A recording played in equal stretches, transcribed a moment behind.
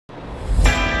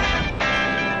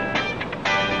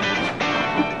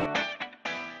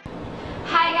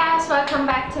welcome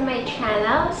back to my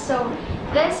channel. So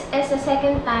this is the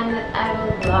second time that I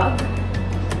will vlog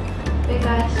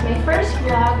because my first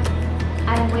vlog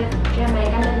I'm with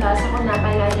Jamaica Mendoza kung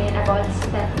napanood niyo about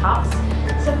step ups.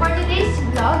 So for today's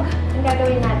vlog, ang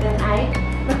gagawin natin ay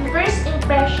mag-first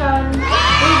impression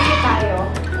review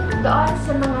tayo doon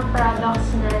sa mga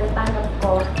products na natanggap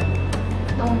ko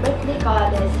nung birthday ko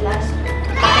this last year.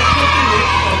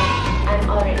 I'm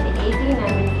already 18,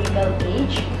 I'm in legal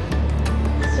age.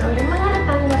 So, yung mga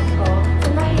natanggap ko,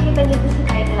 kung makikita dito sa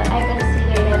title, I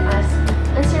consider them as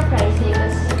unsurprising.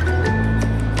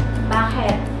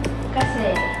 Bakit?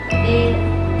 Kasi,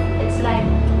 it's like,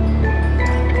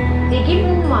 they give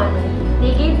me money,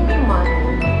 and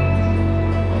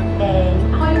then,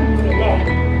 ako yung bumili.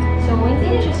 So,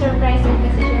 hindi na siya surprising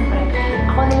kasi syempre,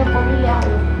 ako na yung pumili,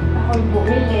 ako yung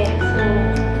bumili. So,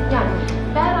 yan.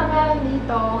 Pero meron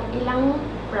dito ilang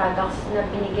products na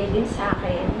binigay din sa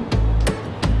akin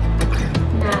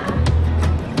na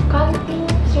konting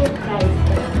surprise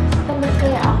ka. Basta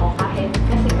masaya ako kahit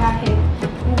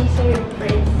hindi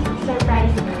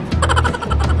surprise na.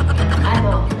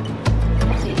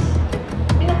 At least,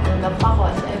 pinatanggap ako.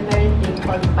 So, I'm very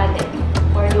thankful pa din.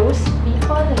 For those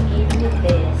people who gave me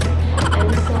this,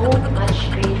 I'm so much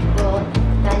grateful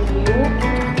than you.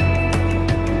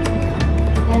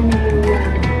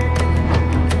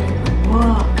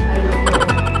 Wow, I don't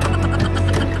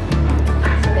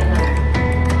know.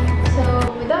 So,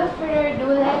 without further ado,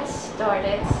 let's start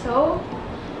it. So,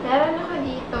 meron ako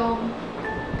dito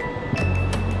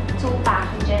 2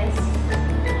 packages.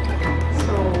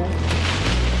 So,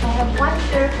 I have one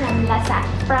here from Lazada.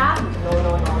 From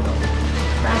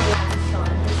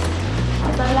Watsons.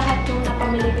 Ito lahat yung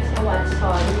napamili ko sa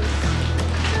Watsons.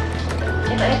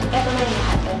 Ito na yung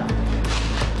lahat.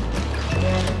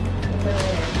 Ayan. Ito na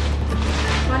yan.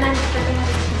 100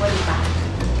 small pa.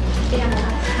 Kaya mo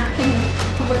sa akin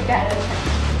magkano siya.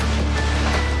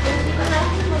 Hindi ko na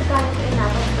rin magkano ito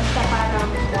inabot. Basta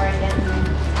parang more than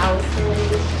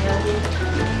 1,000 million.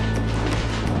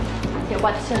 Kasi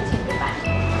Watsons yung diba?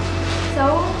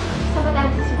 So, saan ba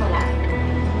tayo sisimula?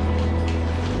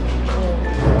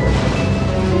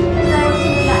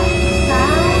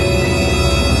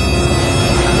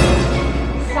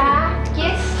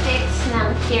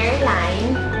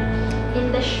 Careline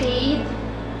in the shade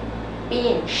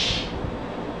Pinch.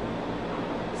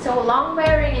 So, long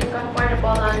wearing and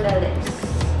comfortable on the lips.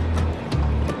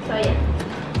 So, yan.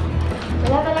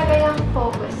 Wala talaga yung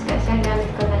focus kasi ang gamit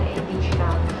ko ng ADH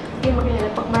now. Hindi magkala.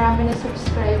 Pag marami na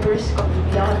subscribers ko,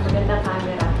 bibili ako ng magandang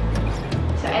camera.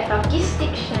 So, eto, key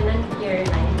stick siya ng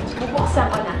Careline.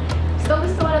 Bubuksan ko na. Gusto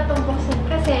ko na itong buksan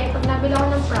kasi pag nabili ako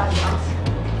ng products,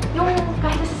 yung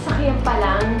kahit sa sasakyan pa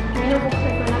lang,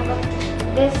 minubuksan ko na.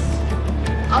 But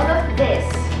all of this,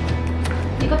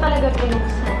 hindi ko talaga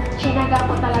binuksan. Chinaga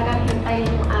ko talaga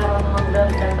hintayin yung araw na mag-vlog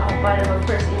ako para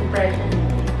mag-first impression.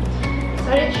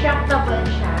 So, retractable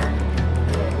siya.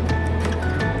 Ayan.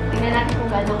 Tingnan natin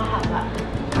kung gano'ng kahaba.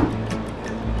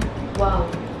 Wow.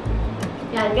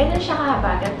 Yan, ganyan siya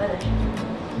kahaba. Ganito na siya.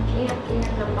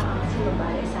 Ingat-ingat lang baka kasi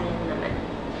mabali. Sayang naman.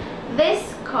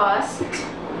 This cost...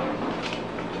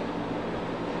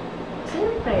 Saan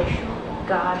yung presyo?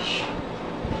 Gosh.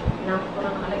 Naku ko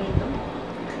lang nakalagay ito.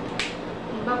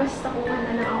 Basta kuha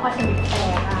na lang ako kasi may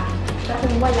pera. Pero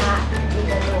kung wala, hindi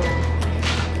gano'n.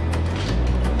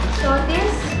 So,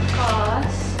 this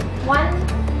costs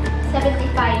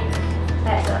 175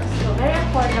 pesos. So, very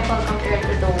affordable compared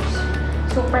to those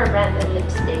super branded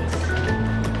lipsticks.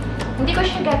 Hindi ko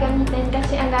siya gagamitin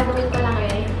kasi ang gagawin ko lang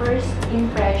ay first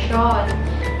impression.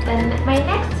 Then, my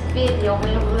next video,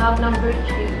 may vlog number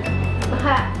 3,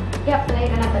 baka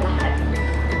i-apply ko na ito lahat.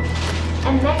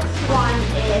 And next one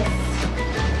is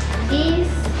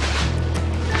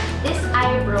this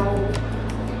eyebrow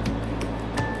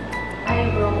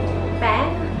pen.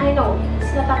 I know,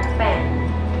 it's not a pen.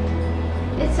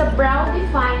 It's a brow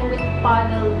define with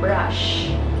paddle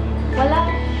brush. Wala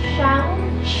siyang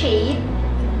shade.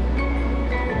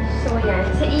 So, yan.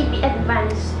 Sa EB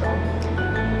Advanced to.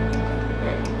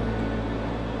 Yan.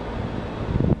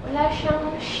 Wala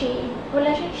siyang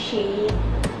shade.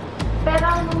 Pero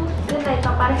nung ito,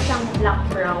 parang siyang black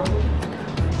brown.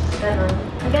 Ganon.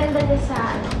 Ang ganda niya sa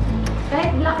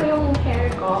kahit black yung hair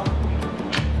ko,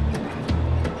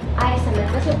 ayos naman.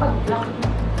 Kasi pag black,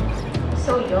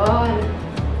 so yun.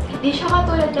 Hindi siya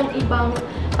katulad ng ibang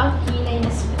pangkilay na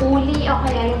spoolie o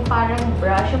kaya yung parang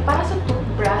brush. Yung parang sa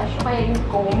toothbrush o kaya yung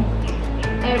comb.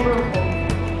 Eyebrow comb.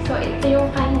 So ito yung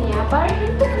kanya. Parang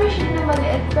yung toothbrush na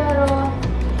maliit pero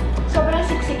sobrang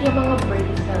siksik yung mga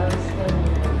bristles.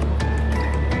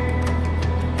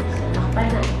 So, nakapal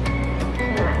na.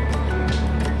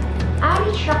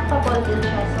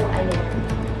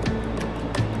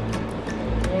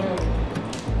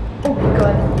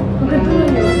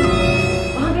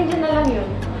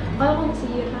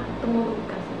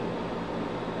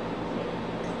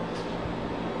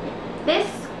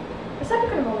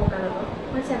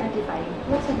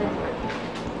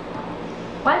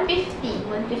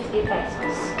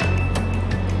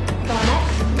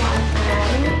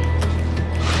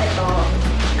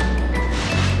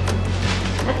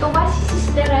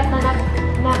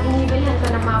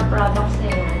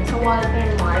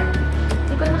 watermark.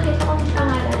 Hindi ko nakita kung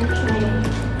pangalan siya eh.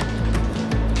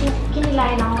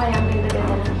 Kinilayan ako kaya ang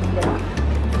ganda-ganda ng kilay.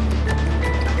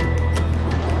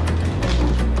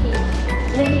 Okay.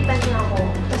 Nahitan niya ako.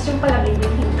 Tapos yung pala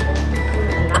bibilhin ko.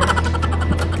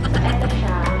 So, eto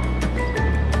siya.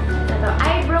 Ito,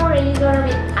 eyebrow razor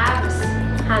with abs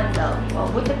handle.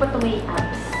 Oh, buti pa ito may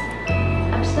abs.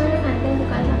 Abs to yung handle, hindi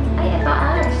ko alam. Ay, ito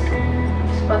abs.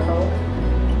 Abs pa to.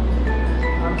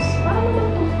 Abs. Parang naman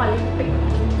itong palipik.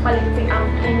 Palipik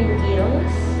ang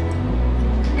heels.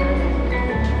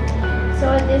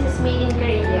 So, this is made in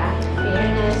Korea.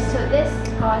 Fairness. So, this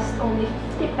cost only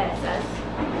 50 pesos.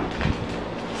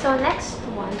 So, next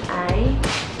one ay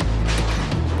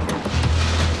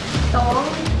itong,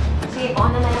 sige,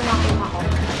 on na lang nakuha ko.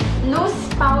 Loose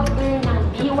powder ng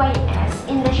BYS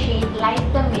in the shade light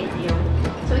to medium.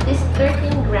 So, it is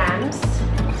 13 grams.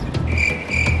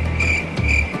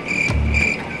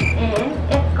 And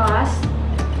it costs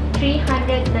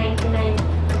 399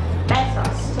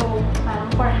 pesos. So,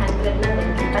 parang 400 na din.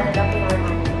 Talaga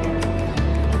pinorman nila.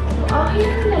 So, okay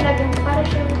yung lalagyan mo. Para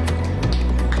siyang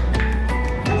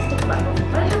plastic ba?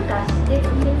 Para siyang plastic.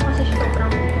 Hindi mo kasi siya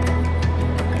sobrang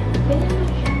ganyan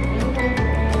lang siya.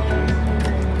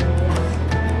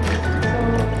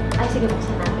 So, ay sige,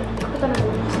 buksan natin. Ako ito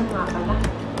nabubuksan nga pala.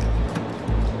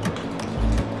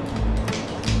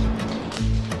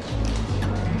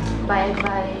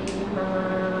 Bye-bye mga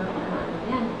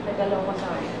yan, nagalaw ko sa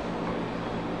oil.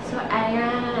 So,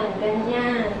 ayan,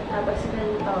 ganyan. Tapos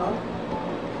ganito.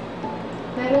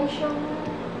 Meron siyang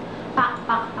pak,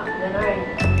 gano'n.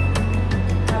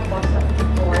 Tapos, of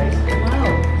course, wow!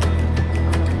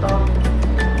 Ito.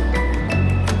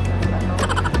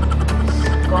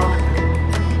 Sko.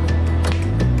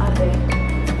 Abe.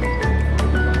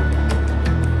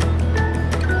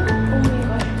 Oh my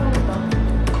gosh, paano to?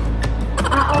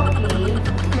 Ah, okay.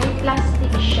 May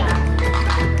plastic siya.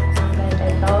 Ang ganda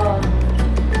ito.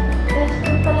 Tapos,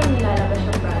 doon pala nilalabas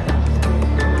yung product.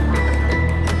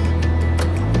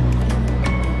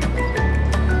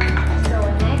 So,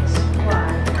 next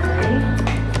one ay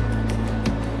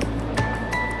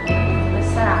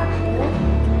masarap po.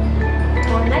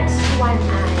 So, next one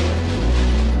ay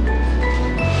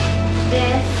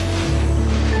this.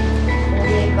 Oh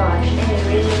my gosh, I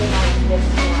really like this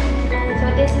one. So,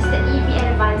 this is the EB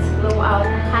Advanced Glowout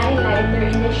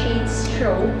Highlighter in the shade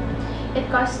Strobe. It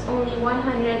costs only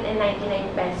 199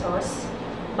 pesos.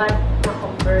 But,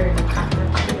 naka-burn.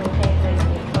 Yung highlight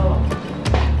nito.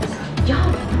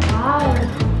 Yan! Wow!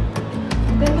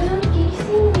 Ganda ng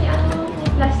casing. May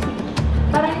plastic.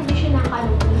 Para hindi siya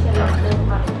nakalungkot sa loob ng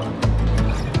karton.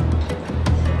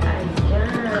 So,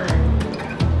 ayan.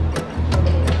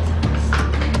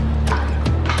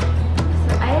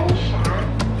 So, ayan siya.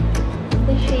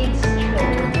 The shade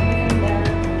Strobe.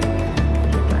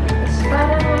 Tapos,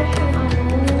 para nga siyang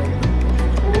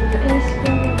ice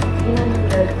cream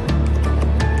ginanulad.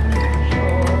 So,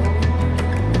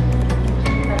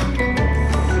 that's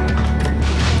this.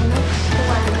 Next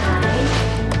one ay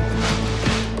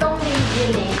itong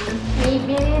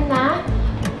Maybelline na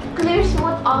Clear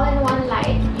Smooth All-in-One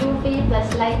Light UV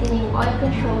plus Lightening Oil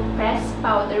Control Pressed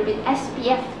Powder with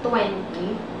SPF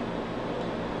 20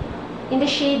 in the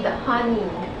shade Honey.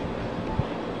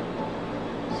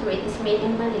 So, it is made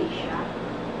in Malaysia.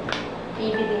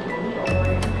 Maybelline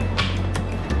or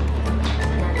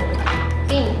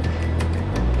pink.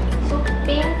 So,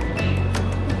 pink,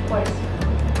 of course.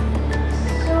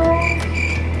 So,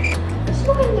 mas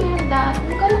maganda yung dahil.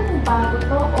 Hindi ko alam kung bago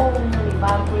to o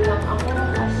bago lang ako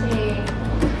kasi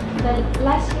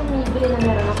last yung Maybelline na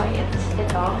meron ako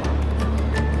ito.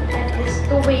 At this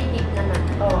two-way tip naman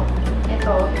to.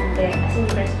 Ito, hindi. As in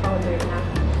pressed powder na.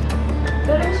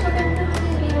 Pero mas maganda kasi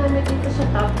ginamit dito sa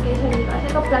top kaysa dito. Kasi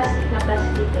ito plastic na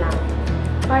plastic lang.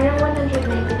 Parang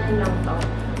 199 lang to.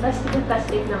 Plastic na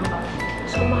plastic lang to.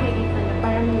 So, makikita niyo,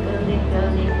 parang may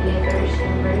building glitters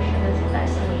yung version na sa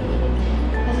taas sa Maybelline.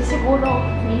 Kasi siguro,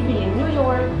 Maybelline, New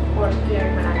York, Foursquare,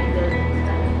 maraming buildings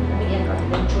na nabigyan ko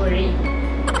ng jewelry.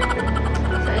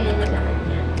 So, ayan yung naman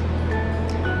niya.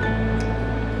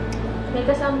 May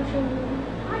kasama siyang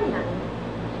ayan.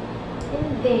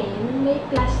 And then, may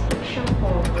plastic siyang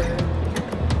cover.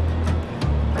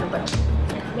 Ano ba?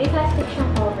 May plastic siyang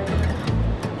cover.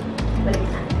 Balik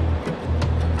natin.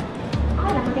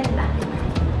 Okay lang, maganda.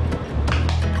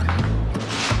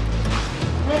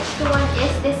 Next one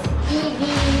is this EB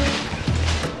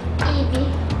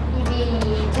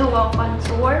Dual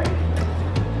Contour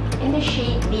in the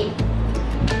shade Deep.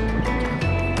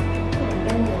 Yan,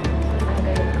 ganyan. Ang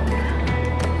galing ko.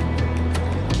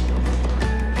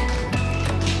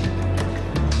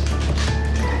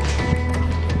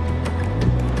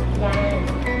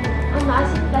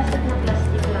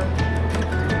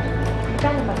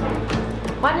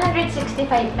 165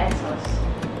 pesos.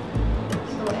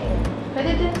 So, ayan.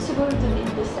 Pwede din siguro ito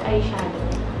dito sa eyeshadow.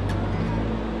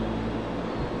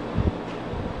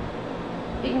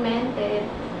 Pigmented.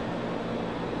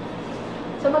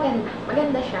 So, maganda.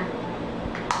 Maganda siya.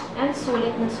 And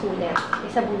sulit na sulit.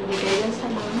 Isa bumibigay yun sa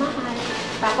mga mahal.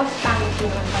 Tapos, pangit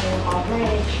naman pa yung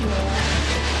coverage, no?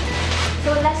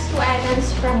 So, last 2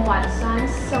 items from Watsons.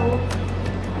 So,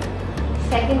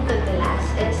 second to the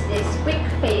last is this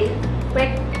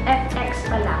Quick FX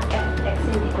pala. FX,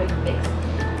 hindi Quick Fix.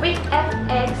 Quick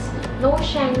FX No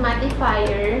Shine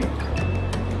Mattifier.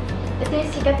 Ito yung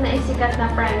sikat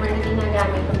na primer na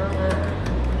ginagamit ng mga...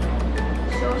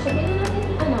 So, sabihin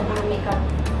natin, mga makeup.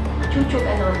 Chuchug,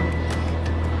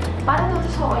 para to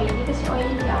sa oily, kasi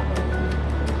oily ako.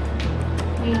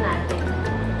 Ngayon natin.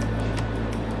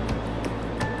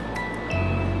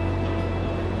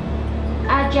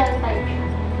 Gel type siya.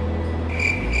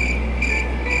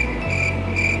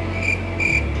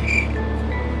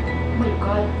 Oh my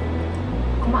God.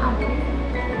 Kumaamoy.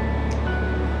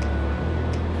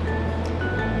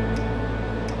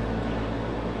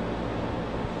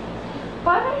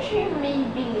 Parang siya yung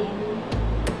Maybelline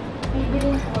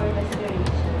for the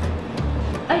duration.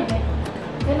 Ay,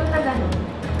 ganun na ganun.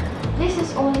 This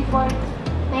is only for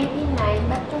 $99,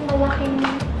 but yung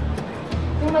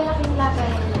malaking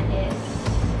lagayan na is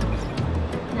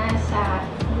nasa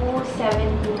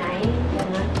 $279.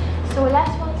 Ganun. So,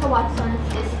 last one sa Watsons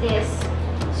is this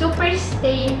Super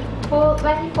Stay Full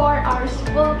 24 Hours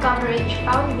Full Coverage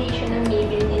Foundation ng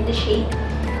Maybelline in the shade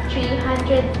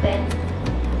 310.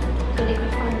 So,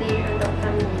 liquid foundation daw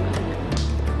from Maybelline.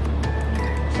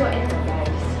 So, ito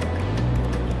guys.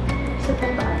 So,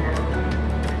 totoo na.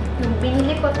 Nung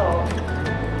binili ko to,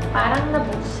 parang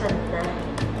nabuksan na.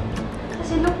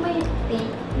 Kasi look, may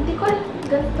tape. Hindi ko alam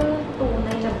ganito yung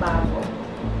tunay na bago.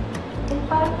 And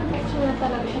parang nabuksan na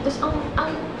talaga siya. Tapos,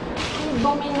 ang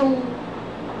dumi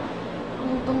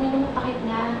nung takip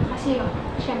niya. Kasi,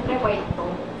 syempre, white to.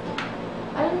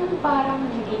 Alam mo, parang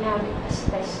ginamit as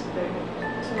tester.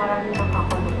 Kasi maraming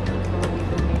nakakalot na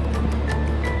magdumi.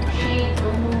 Shade,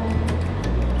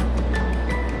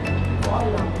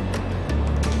 alam.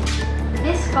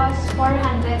 This costs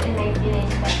 499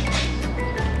 pesos.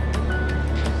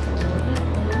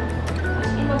 Tapos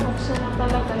inabuksan na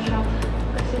talaga siya.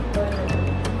 Kasi ito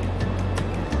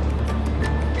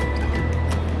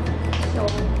So,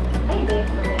 ay, Ganun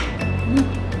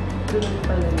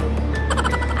pala yun.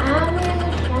 May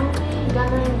siya. May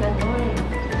ganon.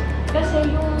 Kasi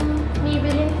yung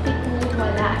Maybelline Fit Me,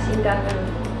 wala. As in, gagawin.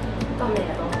 Ito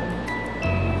meron.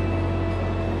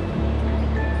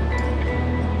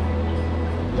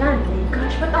 Yan. Oh my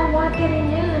gosh, ba't ang watery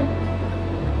niya?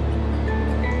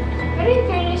 Pero in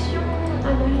fairness, yung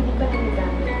hindi pa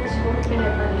nagagamit. Siguro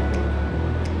pinapalit.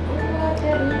 Ang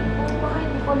watery. Baka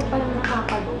hindi ko palang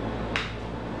nakakalo.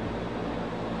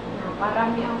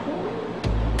 Parami ako.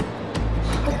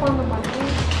 Gusto ko naman eh.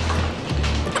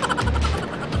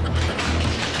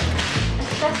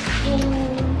 Just in...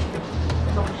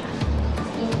 Ano siya?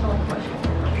 Skin tone ko siya.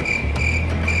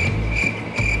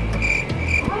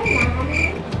 Okay lang.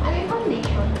 Ano yung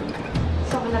foundation?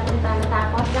 So, wala pong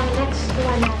tapos. Ang next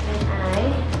one natin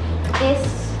ay is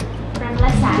from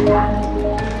Lazada.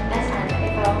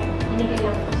 Ito, binigay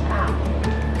lang po sa akin.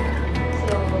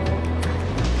 So,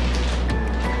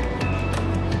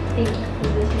 thank you for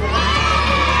this one.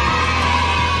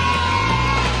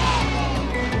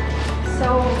 So,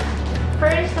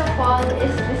 first of all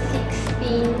is the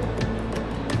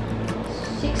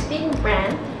 16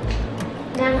 brand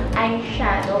ng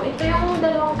eyeshadow. Ito yung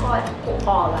dalawang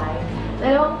kulay.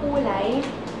 Dalawang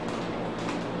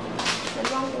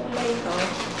kulay ito.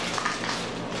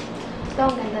 Ito,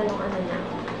 ang ganda nung niya.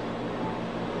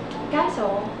 Kaso,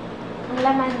 ang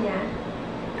laman niya,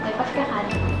 ay pagkakan.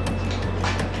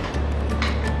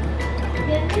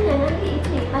 Yan na,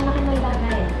 naliit-liit. Ang laki ng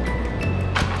lagay.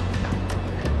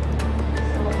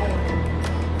 So, ayan.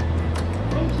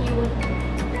 Ang cute.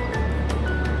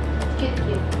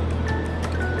 Cute.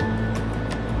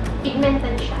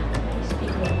 Pigmented siya.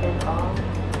 Pigmented,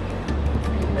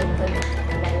 Pigmented.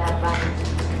 Lalaban.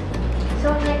 So,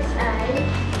 next ay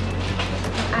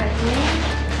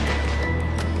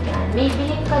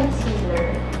Maybelline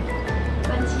Concealer.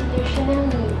 Concealer siya ng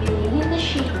Maybelline. In the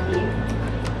shade deep.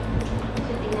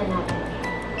 So, tingnan natin.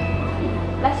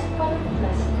 Plastic pa lang.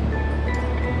 Plastic.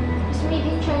 Mas made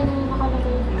in China na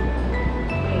nakalagay yun.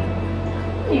 Okay.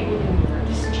 Maybelline na.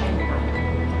 Just China.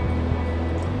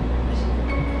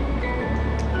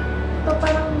 Ito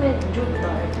parang medyo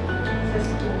dark sa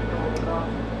skin tone ko.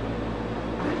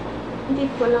 Hindi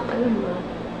ko lang alam ba.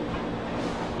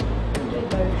 Medyo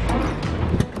dark siya.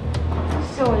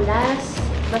 last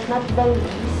but not the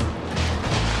least,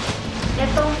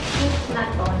 itong tint na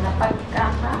to na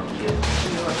pagkaka-cute.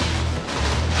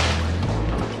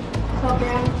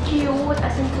 Sobrang cute,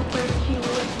 as in super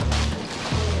cute.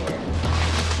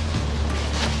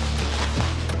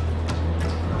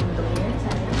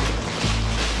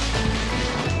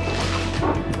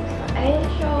 Ayan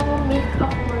siya,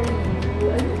 makeupfor.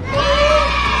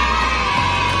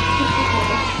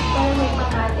 Parang may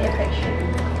makati effect siya.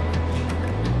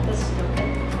 Just look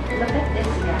at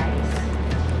this, guys.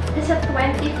 This is a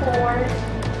 24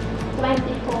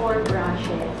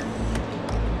 brushes.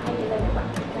 Ay, ilan na ba?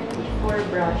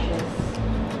 24 brushes.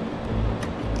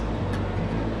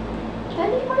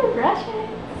 24 brushes!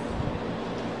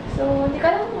 So, hindi ka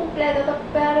lang kumpleto to,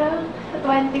 pero sa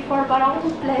 24 parang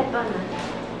kumpleto na.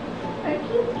 Ay,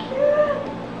 cute!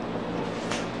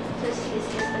 This is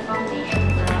the foundation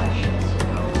brush, as you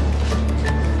know.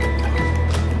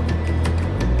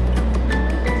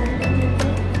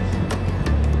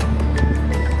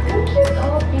 Ang cute,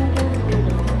 oh, pink and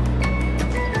blue.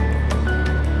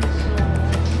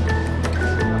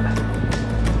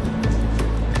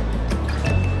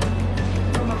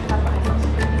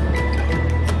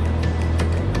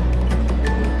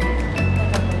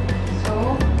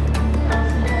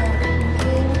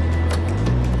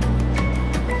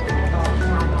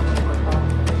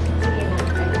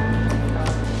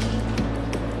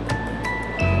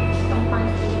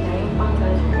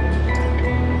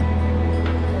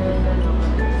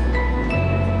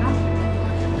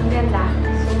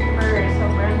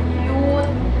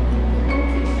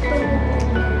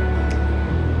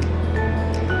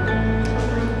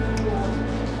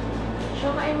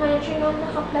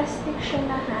 Naka-plastic siya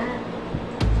lahat.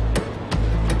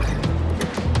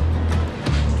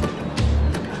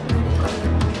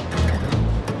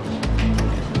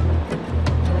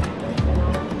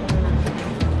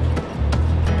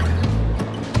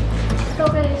 So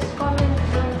guys, comment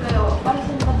doon kayo. Para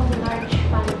saan ba itong large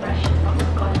fan brush ito?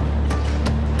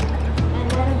 And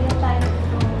meron din tayo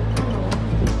itong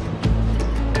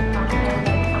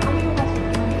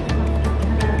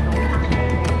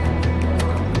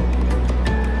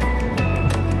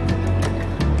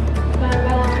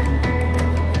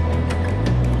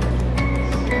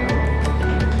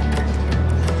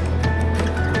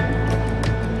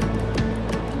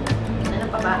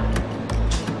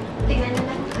tingnan nyo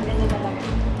lang, ang ganda talaga.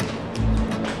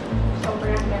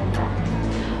 Sobrang ganda.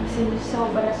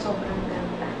 Sobrang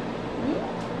ganda.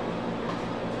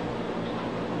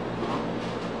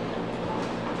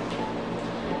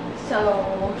 So,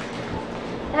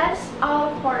 that's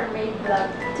all for my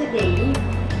vlog today.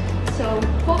 So,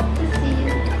 hope to see you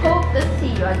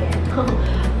again.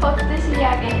 Hope to see you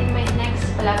again in my next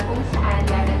vlog kung saan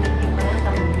gagamitin